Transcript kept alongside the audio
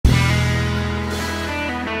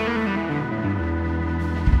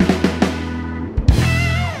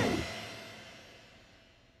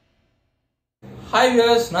Hi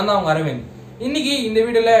viewers, நான் தான் உங்க அரவிந்த். இன்னைக்கு இந்த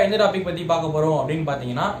வீடியோல என்ன டாபிக் பத்தி பார்க்க போறோம் அப்படினு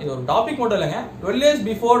பாத்தீங்கன்னா இது ஒரு டாபிக் மட்டும் இல்லங்க. 12 years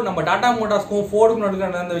before நம்ம டாடா மோட்டார்ஸ்க்கும் ஃபோர்டுக்கும் நடுவுல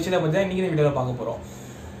நடந்த விஷயத்தை பத்தி தான் இன்னைக்கு இந்த வீடியோல பார்க்க போறோம்.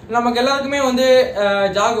 நமக்கு எல்லாருக்குமே வந்து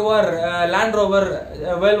ஜாகுவார், லேண்ட் ரோவர்,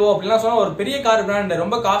 வெல்வோ அப்படிலாம் சொன்னா ஒரு பெரிய கார் பிராண்ட்,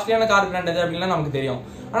 ரொம்ப காஸ்ட்லியான கார் பிராண்ட் அது அப்படிலாம் நமக்கு தெரியும்.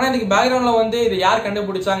 ஆனா இதுக்கு பேக்ரவுண்ட்ல வந்து இது யார்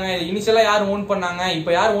கண்டுபிடிச்சாங்க, இது இனிஷியலா யார் ஓன் பண்ணாங்க,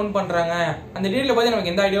 இப்போ யார் ஓன் பண்றாங்க, அந்த டீடைல பத்தி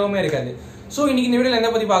நமக்கு எந்த ஐடியாவுமே இருக்காது. ஸோ இன்னைக்கு இந்த வீடியோல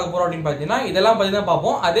எதை பத்தி பார்க்க போறோம் அப்படின்னு பாத்தீங்கன்னா இதெல்லாம் பத்தி தான்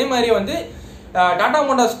பார்ப்போம். அதே மாதிரி வந்து டாடா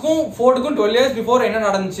மோட்டார்ஸ்க்கும் ஃபோர்டுக்கும் 12 years பிஃபோர் என்ன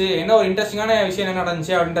நடந்துச்சு, என்ன ஒரு இன்ட்ரெஸ்டிங்கான விஷயம் என்ன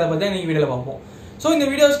நடந்துச்சு அப்படின்றத பத்தி இன்னைக்கு வீடியோல பார்ப்போம். ஸோ இந்த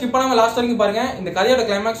வீடியோ ஸ்கிப் பண்ணாம லாஸ்ட் வரைக்கும் பாருங்க. இந்த கதையோட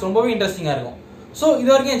கிளைமேக்ஸ் ரொம்பவே இன்ட்ரெஸ்டிங்கா இருக்கும். ஸோ இது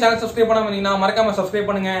வரைக்கும் என் சேனல் சப்ஸ்கிரைப் பண்ணாம இருந்தீங்கன்னா மறக்காம சப்ஸ்கிரைப்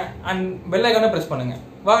பண்ணுங்க அண்ட் பெல் ஐகானை பிரஸ் பண்ணுங்க.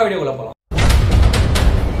 வாங்க வீடியோக்குள்ள போலாம்.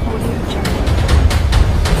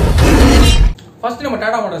 ஃபர்ஸ்ட் நம்ம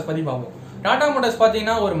டாடா மோட்டார்ஸ் பத்தி பார்ப்போம். டாடா மோட்டார்ஸ்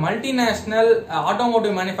பாத்தீங்கன்னா ஒரு multinational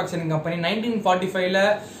automotive manufacturing company. 1945ல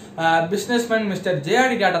businessman mister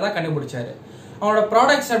JLR Tata தான் கண்டுபிடிச்சாரு. அவனோட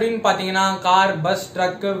ப்ராடக்ட்ஸ் அப்படின்னு பாத்தீங்கன்னா car, bus,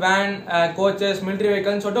 drug, van, coaches, military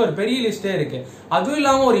வெஹிக்கல்னு சொல்லிட்டு ஒரு பெரிய லிஸ்டே இருக்கு. அதுவும்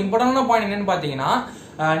இல்லாம ஒரு இம்பார்ட்டன்டான பாயிண்ட் என்னன்னு பாத்தீங்கன்னா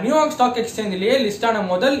நியூயார்க் ஸ்டாக் எக்ஸ்சேஞ்சிலேயே லிஸ்டான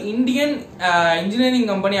முதல் இந்தியன் இன்ஜினியரிங்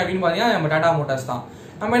கம்பெனி அப்படின்னு பாத்தீங்கன்னா நம்ம டாடா மோட்டார்ஸ் தான்.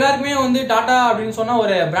 நம்ம எல்லாருக்குமே வந்து டாடா அப்படின்னு சொன்னா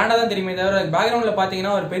ஒரு பிராண்டா தான் தெரியுமே தவிர பேக்ரவுண்ட்ல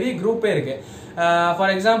பாத்தீங்கன்னா ஒரு பெரிய குரூப்பே இருக்கு.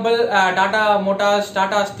 For example Tata Motors,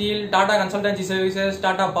 Tata steel, Tata consultancy services,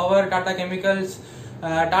 Tata power, Tata chemicals,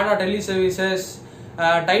 Tata tele services,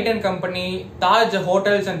 Titan company, Taj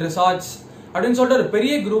hotels and resorts அப்படின்னு சொல்லிட்டு ஒரு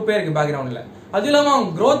பெரிய குரூப்பே இருக்கு பேக்ரவுண்ட்ல. அது இல்லாம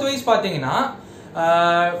அவங்க க்ரோத் வைஸ் பாத்தீங்கன்னா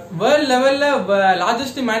வேர்ல்ட் லெவல்ல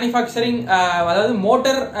லார்ஜஸ்ட் மேனுஃபேக்சரிங், அதாவது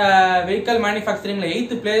motor vehicle மேனுஃபேக்சரிங்ல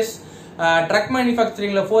 8th place, drug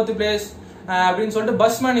மேனுஃபேக்சரிங்ல 4th place அப்படின்னு சொல்லிட்டு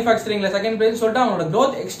பஸ் மேனுஃபேக்சரிங்ல 2nd பிளேஸ் சொல்லிட்டு அவங்களோட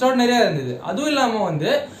க்ரோத் எக்ஸ்ட்ராடினரியா இருந்தது. அதுவும் இல்லாம வந்து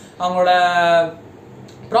அவங்களோட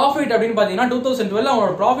ப்ராஃபிட் அப்படின்னு பாத்தீங்கன்னா 2012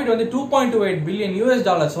 அவங்களோட ப்ராஃபிட் வந்து $2.28 பில்லியன்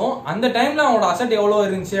யூஎஸ். அந்த டைம்ல அவங்களோட அசெட் எவ்வளவு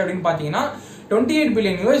இருந்துச்சு அப்படின்னு பாத்தீங்கன்னா $28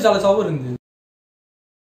 பில்லியன் யூஎஸ் இருந்தது.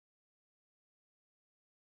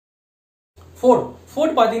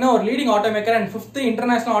 ஃபோர்ட் பாத்தீங்கன்னா ஒரு leading ஆட்டோமேக்கர் and 5th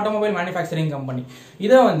international automobile manufacturing company.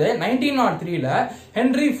 இதை வந்து 1903ல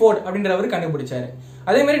ஹென்ரி ஃபோர்ட் அப்படின்றவர் கண்டுபிடிச்சாரு.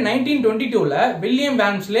 அதே மாதிரி 1922ல வில்லியம்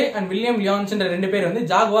வான்ஸ்லே அண்ட் வில்லியம் லியான்ஸ் 2 பேர் வந்து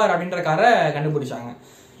ஜாகுவார் அப்படின்ற காரை கண்டுபிடிச்சாங்க.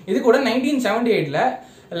 இது கூட 1978ல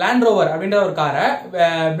லேண்ட் ரோவர் அப்படின்ற ஒரு காரை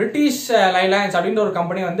பிரிட்டிஷ் லைலான்ஸ் அப்படின்ற ஒரு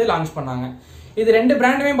கம்பெனி வந்து லான்ச் பண்ணாங்க. இது 2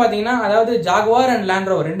 பிராண்டுமே பாத்தீங்கன்னா, அதாவது ஜாகுவார் அண்ட் லேண்ட்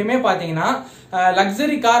ரோவர் ரெண்டுமே பாத்தீங்கன்னா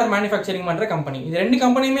லக்ஸரி கார் மேனுஃபேக்சரிங் பண்ற கம்பெனி. இது 2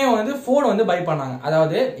 கம்பெனியுமே வந்து ஃபோர்ட் வந்து பை பண்ணாங்க.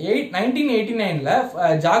 அதாவது 1989ல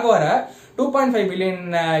ஜாகுவாரை $2.5 பில்லியன்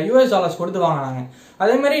யூஎஸ் கொடுத்து வாங்கினாங்க.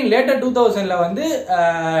 அதே மாதிரி லேட்டர் 2000ல வந்து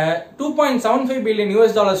 $2.75 பில்லியன்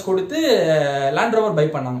யூஎஸ் கொடுத்து லேண்ட் ரோவர் பை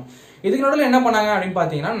பண்ணாங்க. இதுக்கு நடுவில் என்ன பண்ணாங்க அப்படின்னு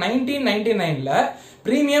பாத்தீங்கன்னா 1999ல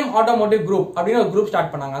பிரீமியம் ஆட்டோமோட்டிவ் குரூப் அப்படின்னு ஒரு குரூப்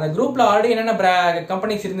ஸ்டார்ட் பண்ணாங்க. அந்த குரூப்ல ஆல்ரெடி என்னென்ன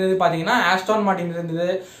கம்பெனிஸ் இருந்தது பாத்தீங்கன்னா ஆஸ்டான் மார்டின் இருந்தது,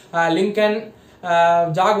 லிங்கன்,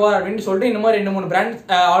 ஜாகுவார் அப்படின்னு சொல்லிட்டு இந்த மாதிரி 2-3 பிராண்ட்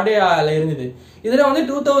ஆல்ரெடி இருந்தது. இதுல வந்து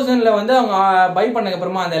 2000ல வந்து அவங்க பை பண்ணதுக்கு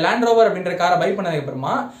அப்புறமா அந்த லேண்ட் ரோவர் அப்படின்ற காரை பை பண்ணதுக்கு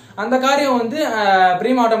அப்புறமா அந்த காரையும் வந்து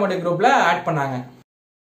பிரீமியம் ஆட்டோமோட்டிவ் குரூப்ல ஆட் பண்ணாங்க.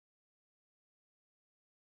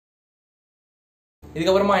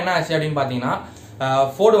 இதுக்கப்புறமா என்ன ஆச்சு அப்படின்னு பாத்தீங்கன்னா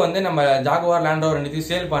ஃபோர்டு வந்து நம்ம ஜாகுவார், லேண்ட் ரோவர் 2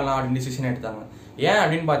 சேல் பண்ணலாம் அப்படின்னு டிசிஷன் எடுத்தாங்க. ஏன்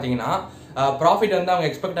அப்படின்னு பாத்தீங்கன்னா ப்ராஃபிட் வந்து அவங்க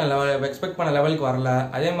எக்ஸ்பெக்ட் பண்ண லெவலுக்கு வரல.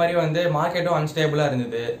 அதே மாதிரி வந்து மார்க்கெட்டும் அன்ஸ்டேபிளா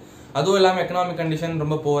இருந்தது. அதுவும் இல்லாமல் எக்கனாமிக் கண்டிஷன்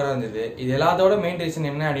ரொம்ப புவரா இருந்தது. இது எல்லாத்தோட மெயின் ரீசன்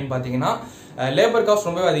என்ன அப்படின்னு பாத்தீங்கன்னா லேபர் காஸ்ட்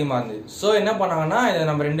ரொம்பவே அதிகமா இருந்தது. ஸோ என்ன பண்ணாங்கன்னா இதை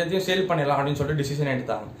நம்ம 2த்தையும் சேல் பண்ணிடலாம் அப்படின்னு சொல்லிட்டு டிசிஷன்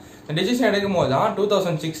எடுத்தாங்க. இந்த டிசிஷன் எடுக்கும் போது தான்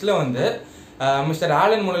 2006ல வந்து mister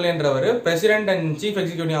Alan முரலின்றவர் president and chief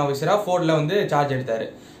executive ஆஃபீஸரா ஃபோர்ட்ல வந்து சார்ஜ் எடுத்தாரு.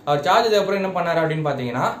 அவர் சார்ஜ் அப்புறம் என்ன பண்ணாரு அப்படின்னு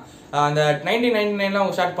பாத்தீங்கன்னா அந்த 1999ல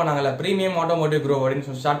அவங்க ஸ்டார்ட் பண்ணாங்கல்ல பிரீமியம் ஆட்டோமோட்டிவ் குரூப் அப்படின்னு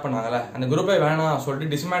சொல்லி ஸ்டார்ட் பண்ணாங்கல்ல, அந்த குரூப்பை வேணாம்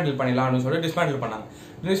சொல்லிட்டு டிஸ்மேண்டில் பண்ணிடலாம் அப்படின்னு சொல்லிட்டு டிஸ்மேண்டில் பண்ணாங்க.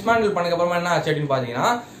 டிஸ்மேண்டில் பண்ணதுக்கு அப்புறமா என்ன ஆச்சு அப்படின்னு பாத்தீங்கன்னா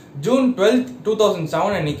June 12,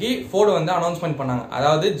 2007 அன்னைக்கு ஃபோர்டு வந்து அனௌன்ஸ்மெண்ட் பண்ணாங்க.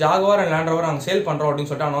 அதாவது ஜாகுவார் அண்ட் லேண்ட் ரோவர் நாங்கள் சேல் பண்றோம்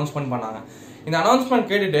அப்படின்னு சொல்லிட்டு அனௌன்ஸ்மெண்ட் பண்ணாங்க. இந்த அனௌன்ஸ்மெண்ட்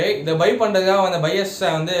கேட்டுட்டு இதை பை பண்றதுக்காக வந்த பையர்ஸ்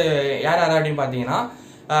வந்து யார் அப்படின்னு பாத்தீங்கன்னா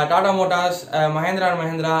Tata Motors, Mahindra and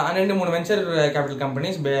Mahindra 2-3 venture capital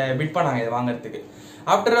companies bit பண்ணாங்க இதை வாங்குறதுக்கு.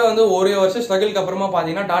 ஆஃப்டர் வந்து ஒரு வருஷம் ஸ்ட்ரகிளுக்கு அப்புறமா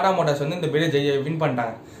பாத்தீங்கன்னா டாடா மோட்டார்ஸ் வந்து இந்த பிட்டை வின்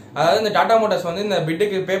பண்ணிட்டாங்க. அதாவது இந்த டாடா மோட்டார்ஸ் வந்து இந்த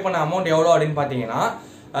பிட்டுக்கு பே பண்ண அமௌண்ட் எவ்வளோ அப்படின்னு பாத்தீங்கன்னா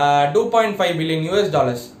 $2.5 பில்லியன்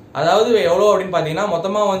யூஎஸ். அதாவது எவ்வளோ அப்படின்னு பாத்தீங்கன்னா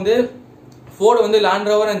மொத்தமா வந்து ஃபோர்டு வந்து லேண்ட்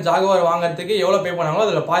ரோவர் அண்ட் ஜாகுவார் வாங்குறதுக்கு எவ்வளவு பே பண்ணாங்களோ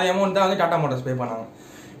அதுல பாதி அமௌண்ட் தான் வந்து டாடா மோட்டார்ஸ் பே பண்ணாங்க.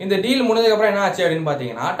 இந்த டீல் முடிஞ்சதுக்கு அப்புறம் என்ன ஆச்சு அப்படின்னு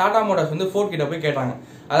பாத்தீங்கன்னா டாடா மோட்டார்ஸ் வந்து ஃபோர்ட் கிட்ட போய் கேட்டாங்க.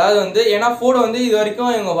 அதாவது வந்து ஏன்னா ஃபோர்டு வந்து இது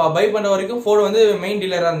வரைக்கும் இவங்க பை பண்ற வரைக்கும் ஃபோர்டு வந்து மெயின்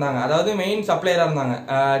டீலரா இருந்தாங்க, அதாவது மெயின் சப்ளையரா இருந்தாங்க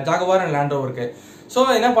ஜாகுவார் அண்ட் லேண்ட் ரோவருக்கு. ஸோ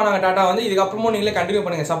என்ன பண்ணாங்க டாடா வந்து இதுக்கப்புறமும் நீங்களே கண்டினியூ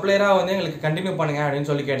பண்ணுங்க, சப்ளையரா வந்து எங்களுக்கு கண்டினியூ பண்ணுங்க அப்படின்னு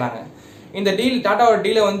சொல்லி கேட்டாங்க. இந்த டீல் டாடாவோட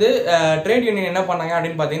டீலை வந்து ட்ரேட் யூனியன் என்ன பண்ணாங்க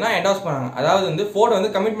அப்படின்னு பாத்தீங்கன்னா என்டாஸ் பண்ணாங்க. அதாவது வந்து ஃபோர்டு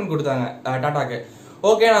வந்து கமிட்மெண்ட் கொடுத்தாங்க டாடாக்கு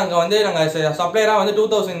ஓகே நாங்கள் சப்ளையராக வந்து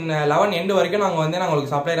 2011 எண்டு வரைக்கும் நாங்கள்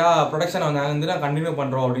உங்களுக்கு சப்ளையராக ப்ரொடக்ஷனை நாங்கள் கண்டினியூ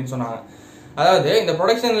பண்ணுறோம் அப்படின்னு சொன்னாங்க. அதாவது இந்த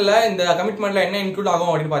ப்ரொடக்ஷனில் இந்த கமிட்மெண்ட்டில் என்ன இன்க்ளூட் ஆகும்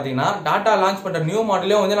அப்படின்னு பார்த்தீங்கன்னா, டாடா லான்ச் பண்ணுற நியூ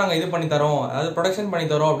மாடலே நாங்கள் இது பண்ணி தரோம், அதாவது ப்ரொடக்ஷன் பண்ணி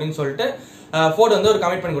தரோம் அப்படின்னு சொல்லிட்டு ஃபோர்டு ஒரு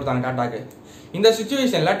கமிட்மெண்ட் கொடுத்தாங்க டாட்டாக்கு. இந்த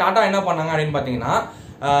சுச்சுவேஷனில் டாடா என்ன பண்ணாங்க அப்படின்னு பார்த்தீங்கன்னா,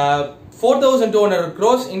 4,200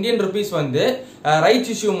 crores Indian rupees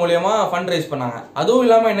rights issue மூலியமா ஃபண்ட் ரைஸ் பண்ணாங்க. அதுவும்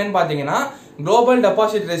இல்லாமல் என்னன்னு பார்த்தீங்கன்னா, குளோபல்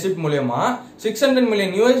டெபாசிட் ரெசிப்ட் மூலியமா $600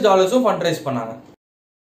 million ஃபண்ட் ரைஸ் பண்ணாங்க.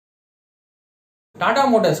 டாடா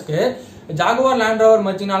மோட்டர்ஸ்க்கு ஜாகுவார் லேண்ட் ரோவர்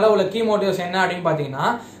மெர்ஜிங்னால உள்ள கீ மோட்டிவ்ஸ் என்ன அப்படின்னு பார்த்தீங்கன்னா,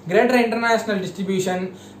 greater international distribution,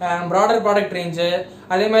 broader product range,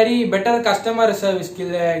 அதே மாதிரி பெட்டர் கஸ்டமர் சர்வீஸ்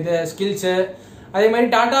ஸ்கில்ஸு, அதே மாதிரி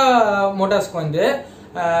Tata மோட்டார்ஸ்க்கு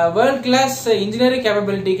world class engineering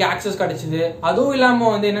கேப்பபிலிட்டிக்கு access கிடைச்சிது. அதுவும்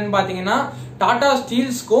இல்லாமல் என்னன்னு பார்த்தீங்கன்னா, டாடா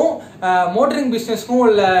ஸ்டீல்ஸ்க்கும் மோட்டரிங் பிஸ்னஸ்க்கும்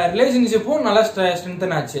உள்ள ரிலேஷன்ஷிப்பும் நல்லா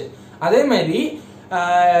ஸ்ட்ரென்தன் ஆச்சு. அதே மாதிரி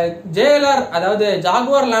JLR அதாவது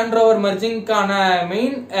Jaguar land rover மெர்ஜிங்கான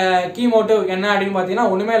main key motive என்ன அப்படின்னு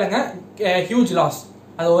பார்த்தீங்கன்னா, ஒன்றுமே இல்லைங்க, ஹியூஜ் லாஸ்.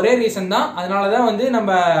 அது ஒரே ரீசன் தான். அதனால தான்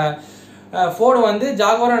நம்ம ஃபோர்டு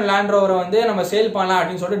ஜாகுவார் அண்ட் லேண்ட் ரோவரை நம்ம சேல் பண்ணலாம்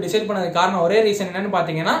அப்படின்னு சொல்லிட்டு டிசைட் பண்ணதுக்கு காரணம் ஒரே ரீசன் என்னன்னு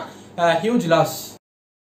பார்த்தீங்கன்னா, ஹியூஜ் லாஸ்.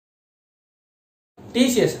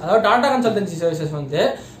 TCS அதாவது Tata consultancy services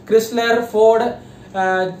Chrysler, Ford,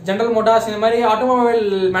 general Motors இந்த மாதிரி automobile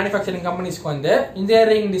manufacturing கம்பெனிஸ்க்கு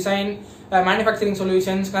engineering design, manufacturing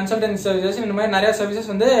solutions, consultancy services இந்த மாதிரி நிறைய சர்வீசஸ்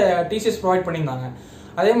TCS ப்ரொவைட் பண்ணியிருந்தாங்க.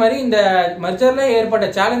 அதே மாதிரி இந்த மெர்ஜர்ல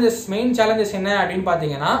ஏற்பட்ட மெயின் சேலஞ்சஸ் என்ன அப்படின்னு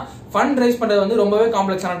பார்த்தீங்கன்னா, ஃபண்ட் ரைஸ் பண்ணுறது ரொம்பவே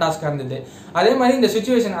காம்ப்ளெக்ஸான டாஸ்காக இருந்தது. அதே மாதிரி இந்த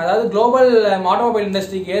சுச்சுவேஷன், அதாவது குளோபல் ஆட்டோமொபைல்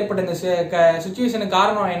இண்டஸ்ட்ரிக்கு ஏற்பட்ட இந்த சுச்சுவேஷனுக்கு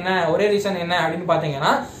காரணம் என்ன, ஒரே ரீசன் என்ன அப்படின்னு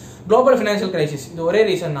பார்த்தீங்கன்னா, குளோபல் ஃபினான்ஷியல் கிரைசிஸ். இது ஒரே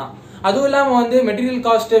ரீசன் தான். அதுவும் இல்லாமல் மெட்டீரியல்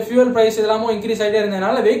காஸ்ட், ஃபியூவல் பிரைஸ் இதெல்லாமும் இன்க்ரீஸ் ஆகிட்டே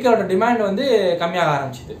இருந்ததுனால வெஹிக்கிளோட டிமாண்ட் கம்மியாக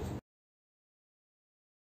ஆரம்பிச்சுது.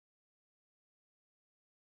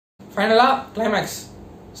 ஃபைனலா கிளைமேக்ஸ்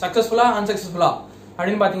சக்சஸ்ஃபுல்லா அன்சக்சஸ்ஃபுல்லா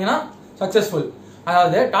அப்படின்னு பார்த்தீங்கன்னா, சக்சஸ்ஃபுல்.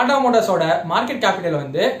 அதாவது Tata மோட்டார்ஸோட market capital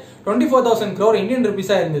 24,000 crore Indian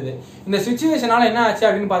ருபீஸா இருந்தது. இந்த சுச்சுவேஷனால என்ன ஆச்சு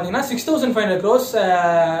அப்படின்னு பார்த்தீங்கன்னா, 6,500 crores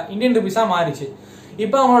இந்தியன் ருபீஸா மாறிச்சு.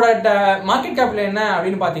 இப்போ அவங்களோட மார்க்கெட் கேபிட்டல் என்ன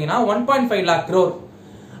அப்படின்னு பார்த்தீங்கன்னா 1.5 lakh crore.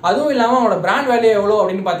 அதுவும் இல்லாமல் அவங்களோட பிராண்ட் வேல்யூ எவ்வளோ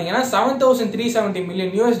அப்படின்னு பார்த்தீங்கன்னா $7,370 million.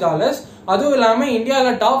 அதுவும் இல்லாமல்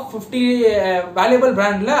இந்தியாவில் டாப் 50 வேல்யூபிள்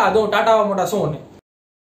பிராண்ட்ல அதுவும் டாடா மோட்டார்ஸும் ஒன்று.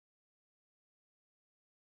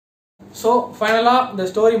 ஸோ ஃபைனலாக இந்த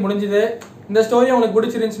ஸ்டோரி முடிஞ்சுது. இந்த ஸ்டோரி உங்களுக்கு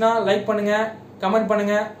பிடிச்சிருந்துச்சுன்னா லைக் பண்ணுங்க, கமெண்ட்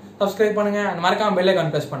பண்ணுங்க, சப்ஸ்கிரைப் பண்ணுங்க, மறக்காம பெல்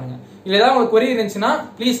ஐகான் பிரஸ் பண்ணுங்க. இல்லை ஏதாவது உங்களுக்கு query இருந்துச்சுன்னா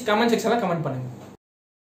ப்ளீஸ் கமெண்ட் செக்ஷனில் கமெண்ட் பண்ணுங்க.